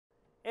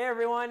Hey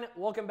everyone,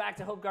 welcome back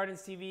to Hope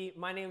Gardens TV.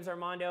 My name's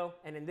Armando,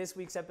 and in this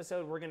week's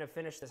episode, we're gonna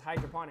finish this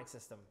hydroponic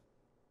system.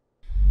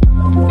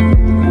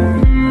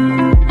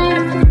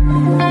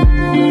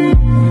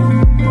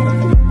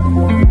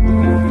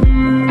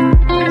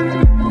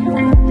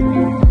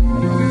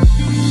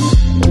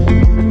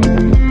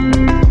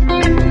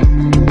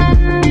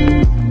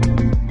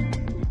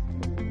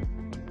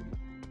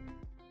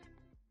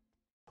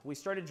 We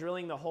started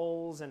drilling the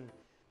holes, and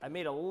I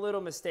made a little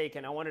mistake,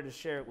 and I wanted to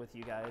share it with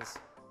you guys.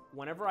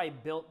 Whenever I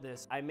built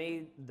this, I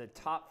made the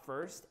top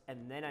first,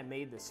 and then I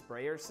made the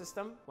sprayer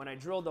system. When I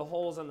drilled the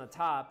holes on the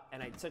top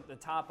and I took the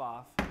top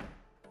off,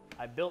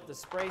 I built the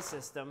spray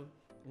system,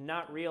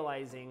 not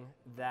realizing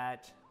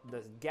that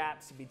the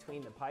gaps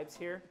between the pipes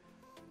here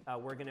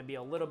were gonna be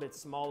a little bit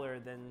smaller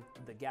than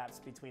the gaps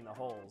between the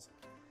holes.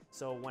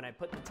 So when I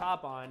put the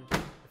top on,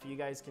 if you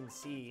guys can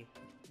see,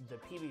 the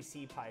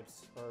PVC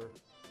pipes are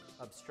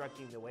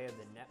obstructing the way of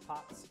the net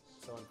pots.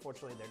 So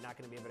unfortunately, they're not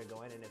gonna be able to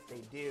go in, and if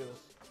they do,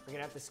 we're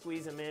gonna have to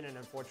squeeze them in, and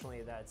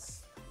unfortunately,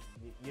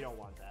 you don't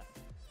want that.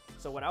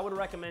 So what I would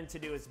recommend to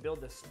do is build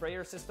the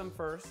sprayer system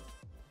first,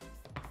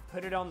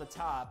 put it on the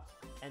top,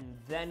 and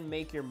then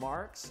make your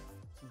marks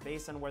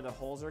based on where the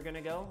holes are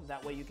gonna go.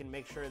 That way you can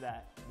make sure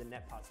that the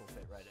net pots will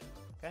fit right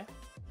in, okay?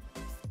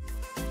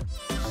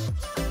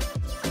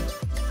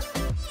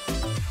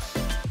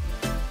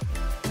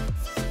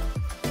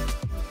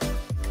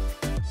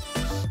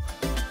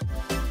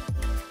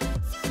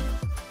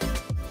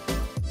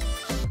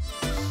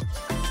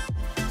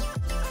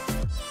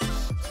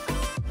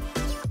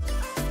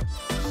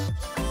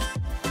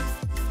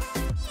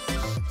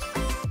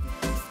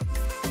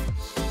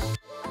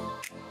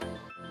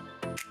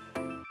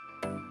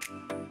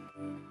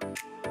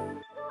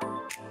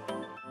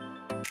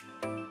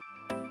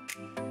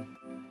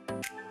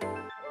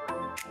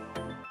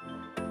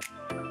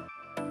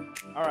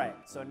 All right,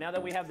 so now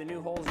that we have the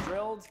new holes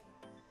drilled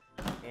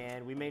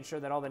and we made sure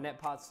that all the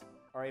net pots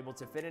are able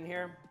to fit in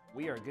here,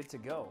 we are good to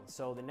go.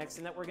 So the next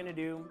thing that we're gonna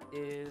do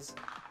is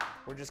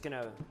we're just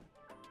gonna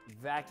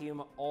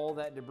vacuum all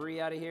that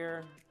debris out of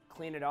here,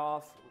 clean it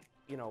off,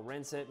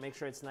 rinse it, make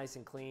sure it's nice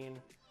and clean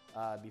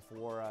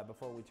before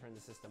we turn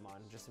the system on,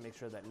 just to make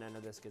sure that none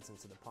of this gets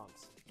into the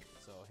pumps.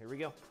 So here we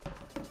go.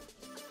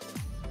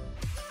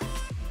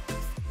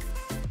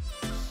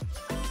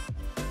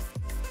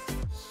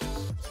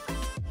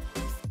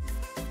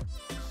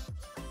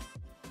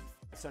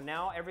 So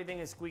now everything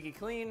is squeaky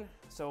clean.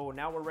 So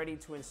now we're ready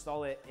to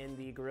install it in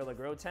the Gorilla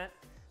Grow tent.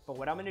 But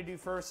what I'm gonna do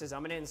first is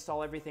I'm gonna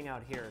install everything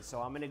out here. So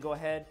I'm gonna go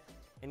ahead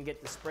and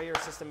get the sprayer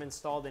system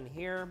installed in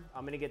here.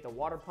 I'm gonna get the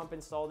water pump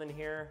installed in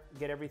here,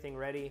 get everything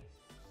ready.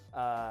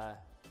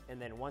 And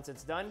then once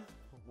it's done,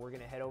 we're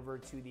gonna head over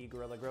to the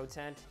Gorilla Grow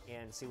tent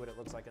and see what it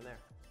looks like in there.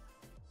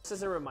 This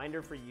is a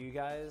reminder for you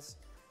guys.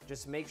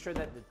 Just make sure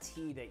that the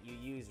T that you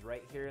use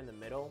right here in the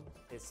middle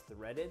is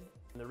threaded.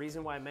 And the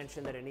reason why I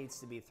mentioned that it needs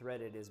to be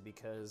threaded is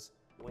because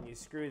when you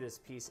screw this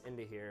piece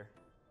into here,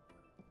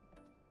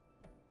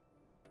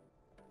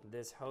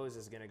 this hose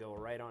is gonna go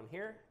right on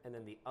here, and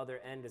then the other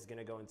end is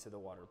gonna go into the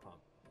water pump,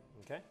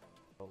 okay?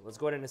 So let's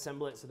go ahead and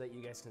assemble it so that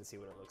you guys can see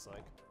what it looks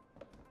like.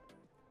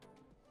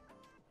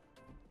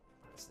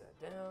 Press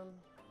that down,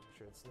 make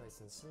sure it's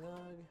nice and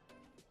snug.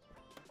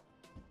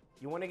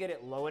 You want to get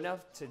it low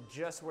enough to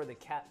just where the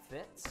cap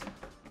fits.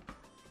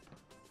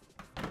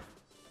 All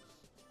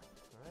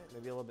right,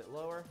 maybe a little bit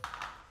lower.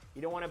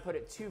 You don't want to put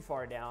it too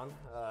far down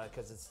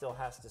because it still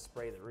has to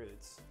spray the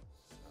roots.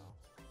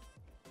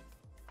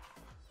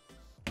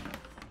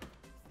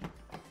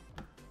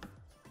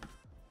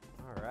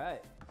 All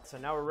right, so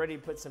now we're ready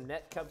to put some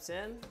net cups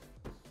in.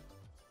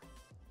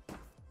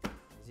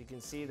 As you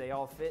can see, they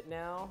all fit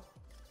now.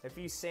 If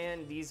you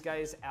sand these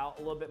guys out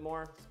a little bit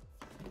more,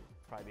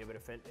 probably be able to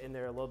fit in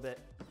there a little bit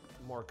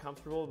more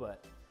comfortable,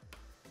 but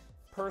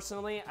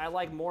personally, I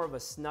like more of a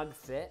snug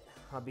fit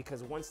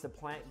because once the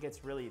plant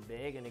gets really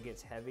big and it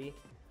gets heavy,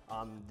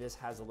 this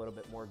has a little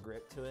bit more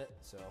grip to it.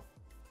 So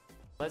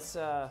let's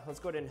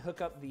go ahead and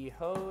hook up the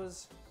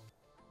hose.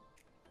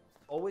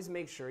 Always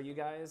make sure, you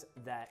guys,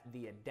 that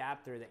the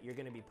adapter that you're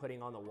gonna be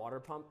putting on the water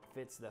pump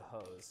fits the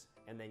hose.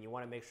 And then you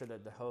wanna make sure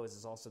that the hose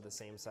is also the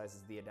same size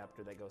as the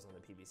adapter that goes on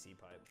the PVC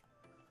pipe.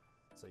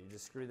 So you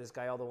just screw this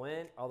guy all the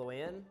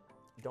way in.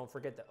 Don't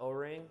forget the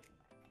O-ring.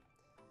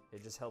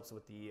 It just helps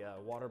with the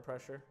water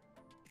pressure.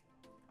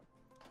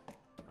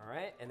 All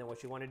right, and then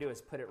what you want to do is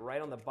put it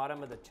right on the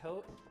bottom of the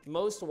tote.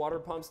 Most water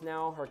pumps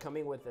now are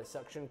coming with the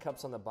suction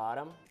cups on the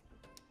bottom.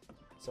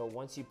 So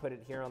once you put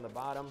it here on the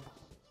bottom,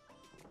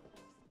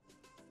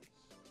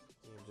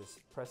 you just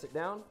press it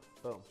down,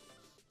 boom,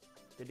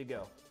 good to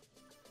go.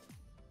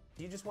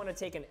 You just want to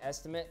take an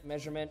estimate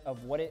measurement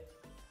of what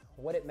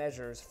it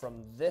measures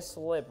from this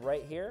lip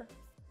right here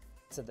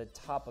to the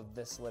top of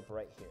this lip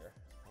right here,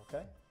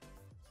 okay?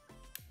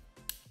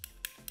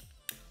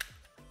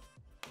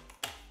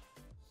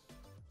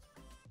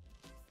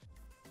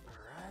 All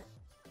right,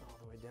 all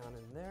the way down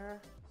in there.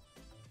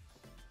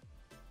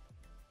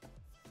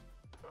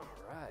 All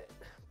right,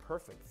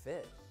 perfect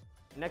fit.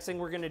 Next thing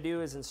we're gonna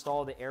do is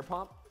install the air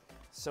pump.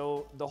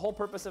 So the whole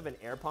purpose of an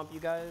air pump, you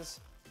guys,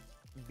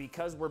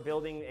 because we're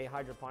building a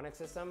hydroponic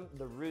system,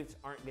 the roots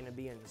aren't gonna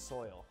be in the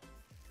soil.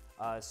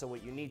 So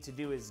what you need to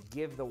do is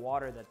give the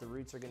water that the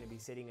roots are gonna be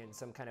sitting in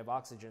some kind of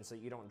oxygen so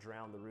you don't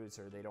drown the roots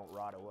or they don't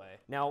rot away.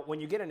 Now, when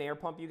you get an air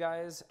pump, you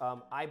guys,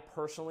 I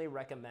personally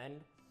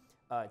recommend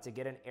to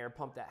get an air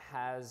pump that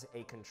has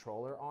a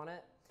controller on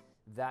it.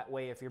 That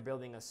way, if you're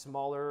building a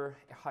smaller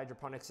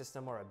hydroponic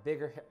system or a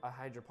bigger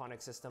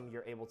hydroponic system,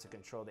 you're able to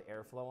control the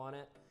airflow on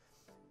it.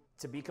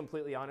 To be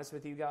completely honest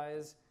with you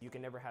guys, you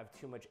can never have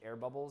too much air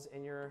bubbles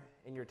in your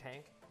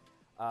tank.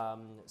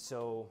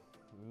 So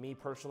me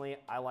personally,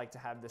 I like to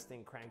have this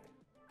thing cranked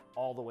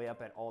all the way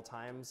up at all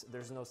times.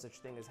 There's no such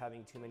thing as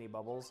having too many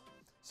bubbles.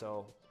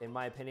 So in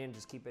my opinion,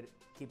 just keep it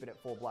at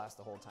full blast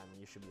the whole time and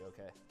you should be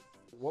okay.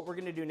 What we're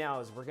gonna do now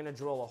is we're gonna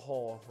drill a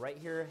hole right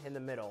here in the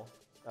middle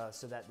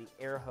so that the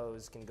air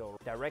hose can go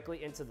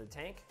directly into the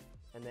tank.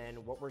 And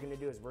then what we're gonna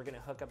do is we're gonna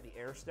hook up the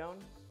air stone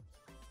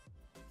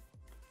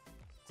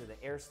to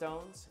the air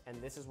stones,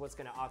 and this is what's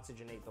gonna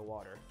oxygenate the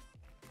water.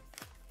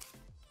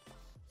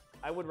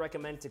 I would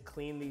recommend to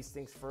clean these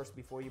things first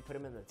before you put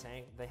them in the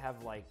tank. They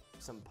have like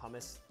some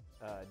pumice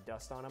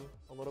dust on them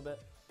a little bit.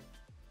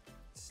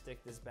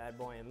 Stick this bad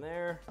boy in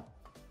there.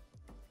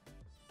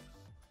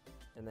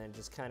 And then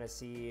just kind of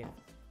see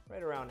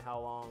right around how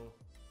long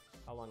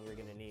you're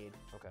gonna need.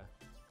 Okay.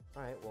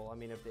 All right, well, I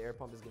mean, if the air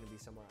pump is gonna be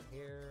somewhere out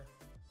here.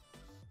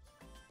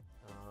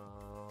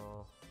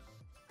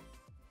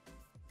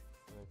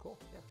 Cool,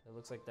 yeah, it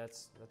looks like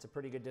that's a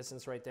pretty good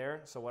distance right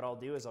there. So what I'll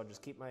do is I'll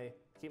just keep my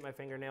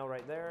fingernail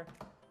right there,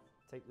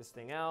 take this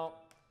thing out,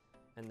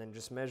 and then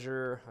just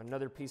measure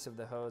another piece of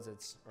the hose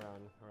that's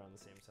around the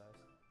same size.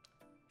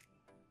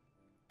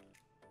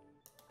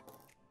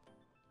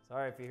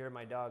 Sorry if you hear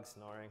my dog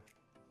snoring.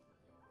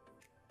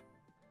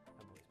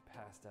 That boy's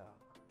passed out.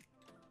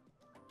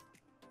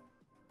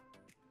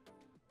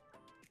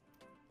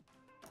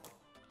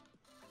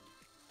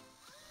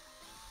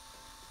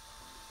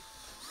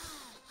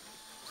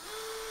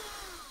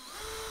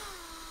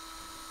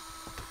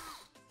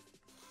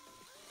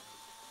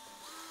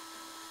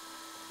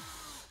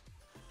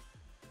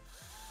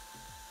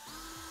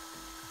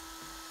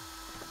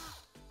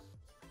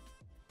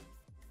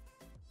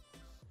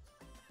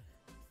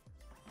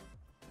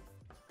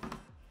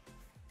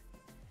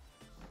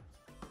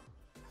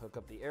 Hook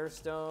up the air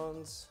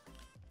stones.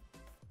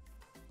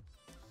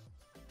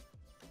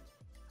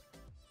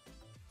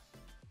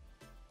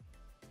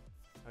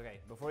 Okay,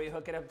 before you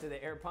hook it up to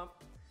the air pump,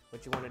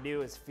 what you want to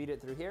do is feed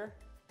it through here.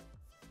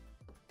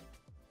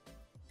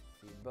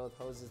 Feed both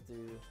hoses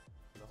through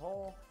the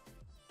hole.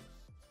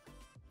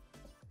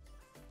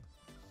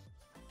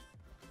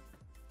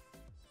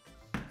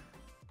 You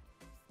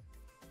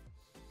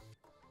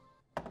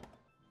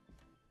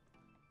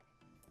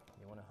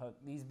want to hook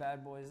these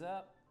bad boys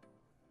up.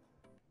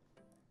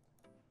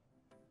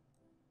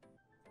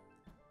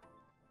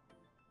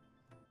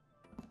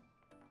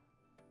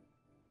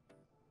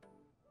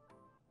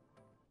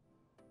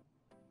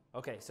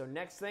 Okay, so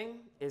next thing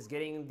is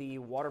getting the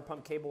water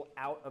pump cable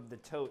out of the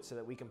tote so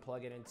that we can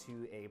plug it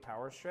into a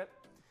power strip.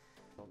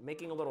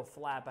 Making a little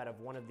flap out of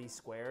one of these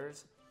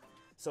squares.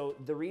 So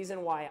the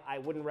reason why I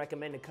wouldn't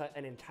recommend to cut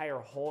an entire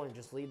hole and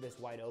just leave this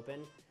wide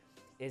open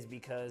is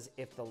because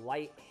if the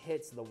light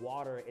hits the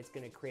water, it's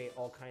gonna create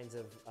all kinds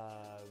of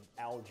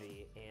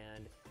algae,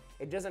 and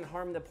it doesn't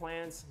harm the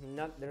plants.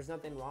 There's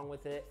nothing wrong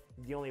with it.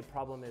 The only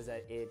problem is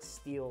that it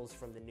steals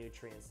from the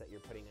nutrients that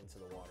you're putting into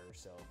the water,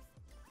 so.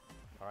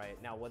 All right,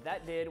 now what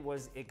that did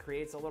was it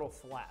creates a little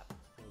flap,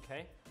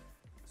 okay?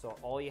 So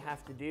all you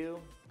have to do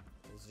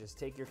is just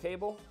take your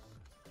cable,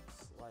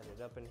 slide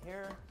it up in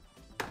here,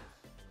 and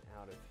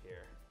out of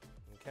here,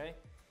 okay?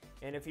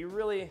 And if you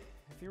really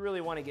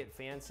want to get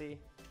fancy,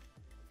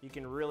 you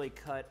can really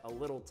cut a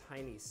little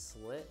tiny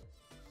slit,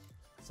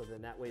 so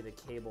then that way the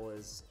cable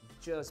is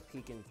just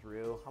peeking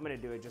through. I'm gonna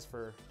do it just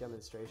for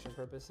demonstration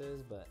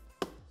purposes, but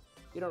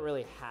you don't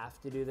really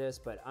have to do this,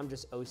 but I'm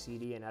just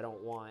OCD and I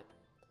don't want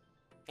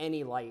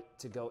any light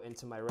to go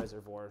into my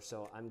reservoir,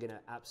 so I'm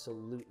gonna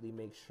absolutely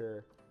make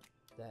sure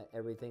that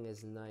everything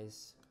is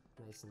nice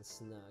and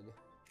snug.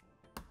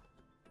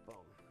 Boom.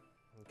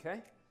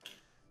 Okay.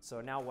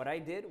 So now what I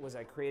did was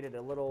I created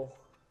a little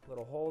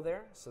hole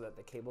there so that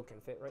the cable can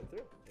fit right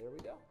through. There we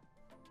go.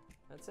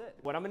 That's it.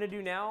 What I'm gonna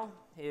do now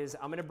is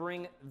I'm gonna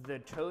bring the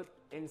tote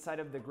inside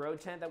of the grow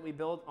tent that we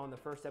built on the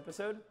first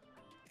episode.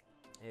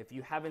 If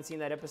you haven't seen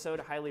that episode,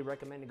 I highly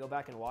recommend to go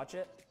back and watch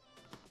it.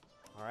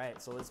 All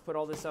right, so let's put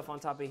all this stuff on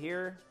top of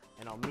here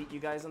and I'll meet you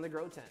guys on the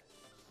grow tent.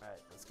 All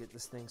right, let's get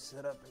this thing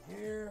set up in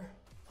here.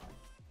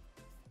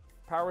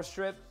 Power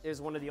strip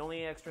is one of the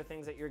only extra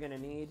things that you're gonna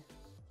need.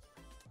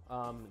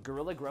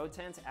 Gorilla grow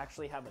tents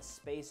actually have a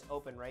space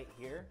open right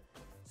here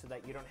so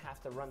that you don't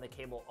have to run the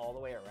cable all the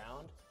way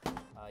around.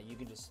 You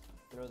can just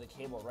throw the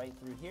cable right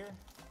through here,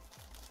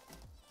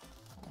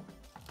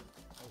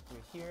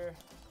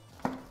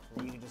 and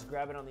then you can just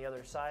grab it on the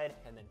other side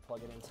and then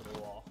plug it into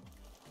the wall.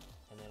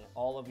 And then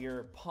all of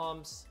your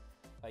pumps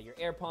Your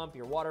air pump,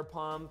 your water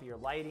pump, your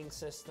lighting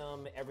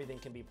system, everything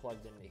can be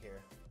plugged into here.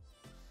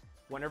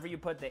 Whenever you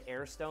put the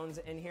air stones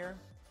in here,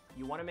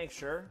 you want to make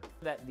sure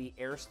that the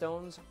air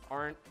stones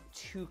aren't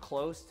too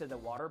close to the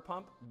water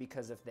pump,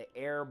 because if the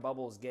air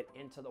bubbles get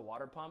into the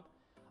water pump,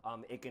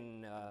 it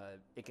can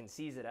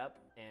seize it up,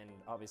 and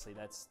obviously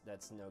that's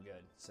no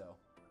good. So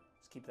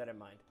just keep that in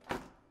mind.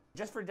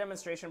 Just for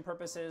demonstration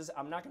purposes,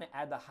 I'm not going to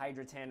add the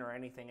Hydrotan or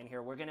anything in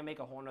here. We're going to make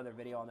a whole nother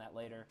video on that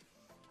later.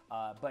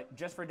 But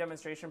just for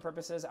demonstration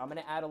purposes, I'm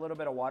going to add a little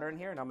bit of water in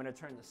here, and I'm going to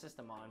turn the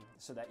system on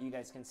so that you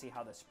guys can see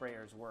how the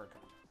sprayers work.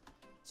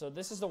 So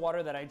this is the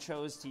water that I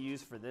chose to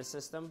use for this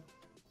system.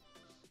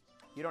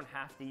 You don't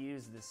have to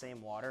use the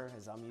same water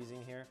as I'm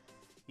using here.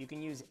 You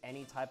can use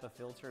any type of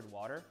filtered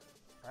water.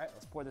 All right,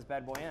 let's pour this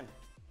bad boy in.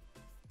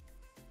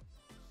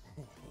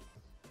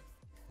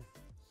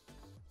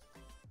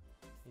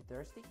 You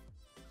thirsty?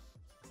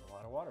 That's a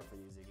lot of water for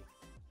you, Ziggy.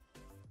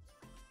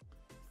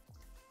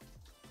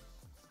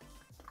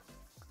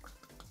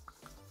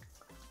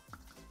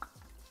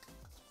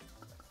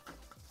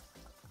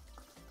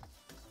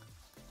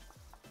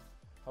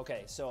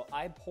 Okay, so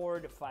I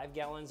poured 5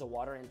 gallons of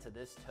water into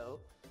this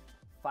tote.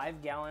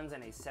 5 gallons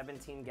in a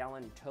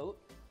 17-gallon tote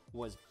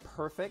was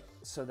perfect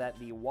so that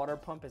the water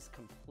pump is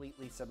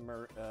completely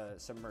submerged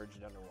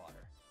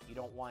underwater. You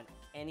don't want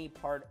any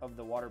part of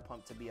the water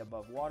pump to be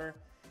above water,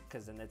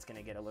 because then it's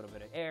gonna get a little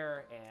bit of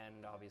air,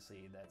 and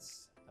obviously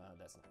that's not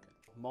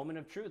good. Moment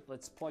of truth,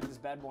 let's plug this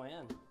bad boy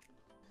in.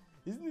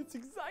 Isn't this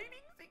exciting,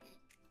 Ziggy?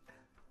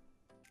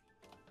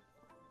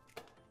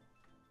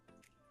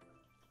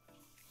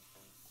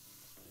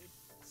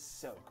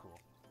 So cool.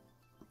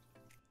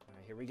 All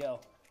right, here we go.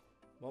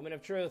 Moment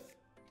of truth.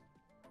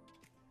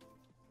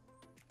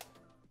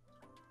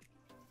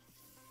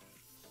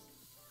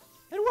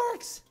 It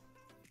works!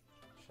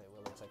 Show you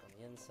what it looks like on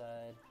the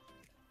inside.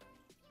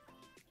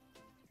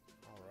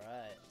 All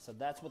right, so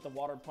that's what the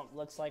water pump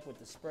looks like with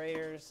the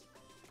sprayers.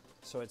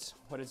 So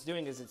what it's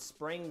doing is it's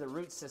spraying the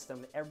root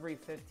system every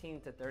 15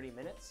 to 30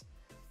 minutes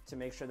to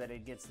make sure that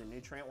it gets the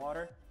nutrient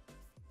water.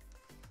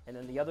 And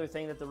then the other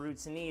thing that the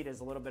roots need is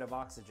a little bit of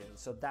oxygen.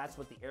 So that's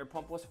what the air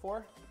pump was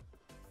for.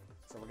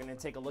 So we're gonna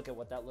take a look at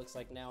what that looks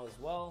like now as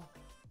well.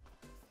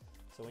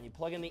 So when you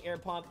plug in the air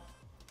pump,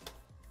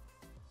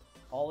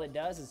 all it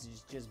does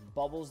is just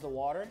bubbles the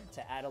water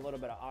to add a little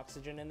bit of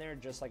oxygen in there,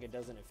 just like it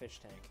does in a fish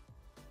tank.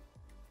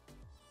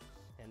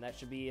 And that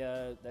should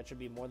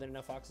be more than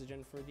enough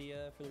oxygen for the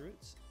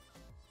roots.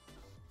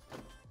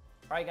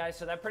 All right, guys,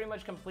 so that pretty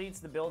much completes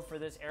the build for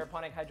this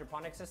Aeroponic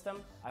hydroponic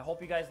system. I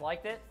hope you guys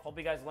liked it. Hope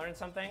you guys learned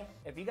something.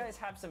 If you guys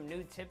have some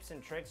new tips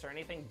and tricks or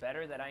anything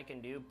better that I can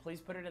do, please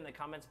put it in the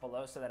comments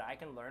below so that I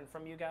can learn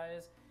from you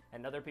guys,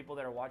 and other people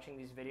that are watching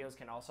these videos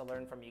can also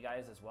learn from you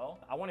guys as well.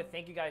 I want to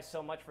thank you guys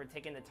so much for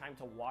taking the time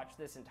to watch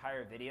this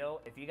entire video.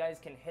 If you guys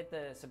can hit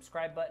the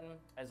subscribe button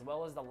as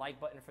well as the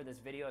like button for this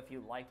video if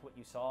you liked what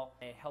you saw,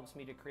 it helps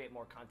me to create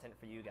more content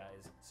for you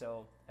guys.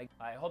 So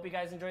I hope you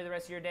guys enjoy the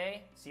rest of your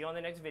day. See you on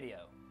the next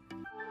video.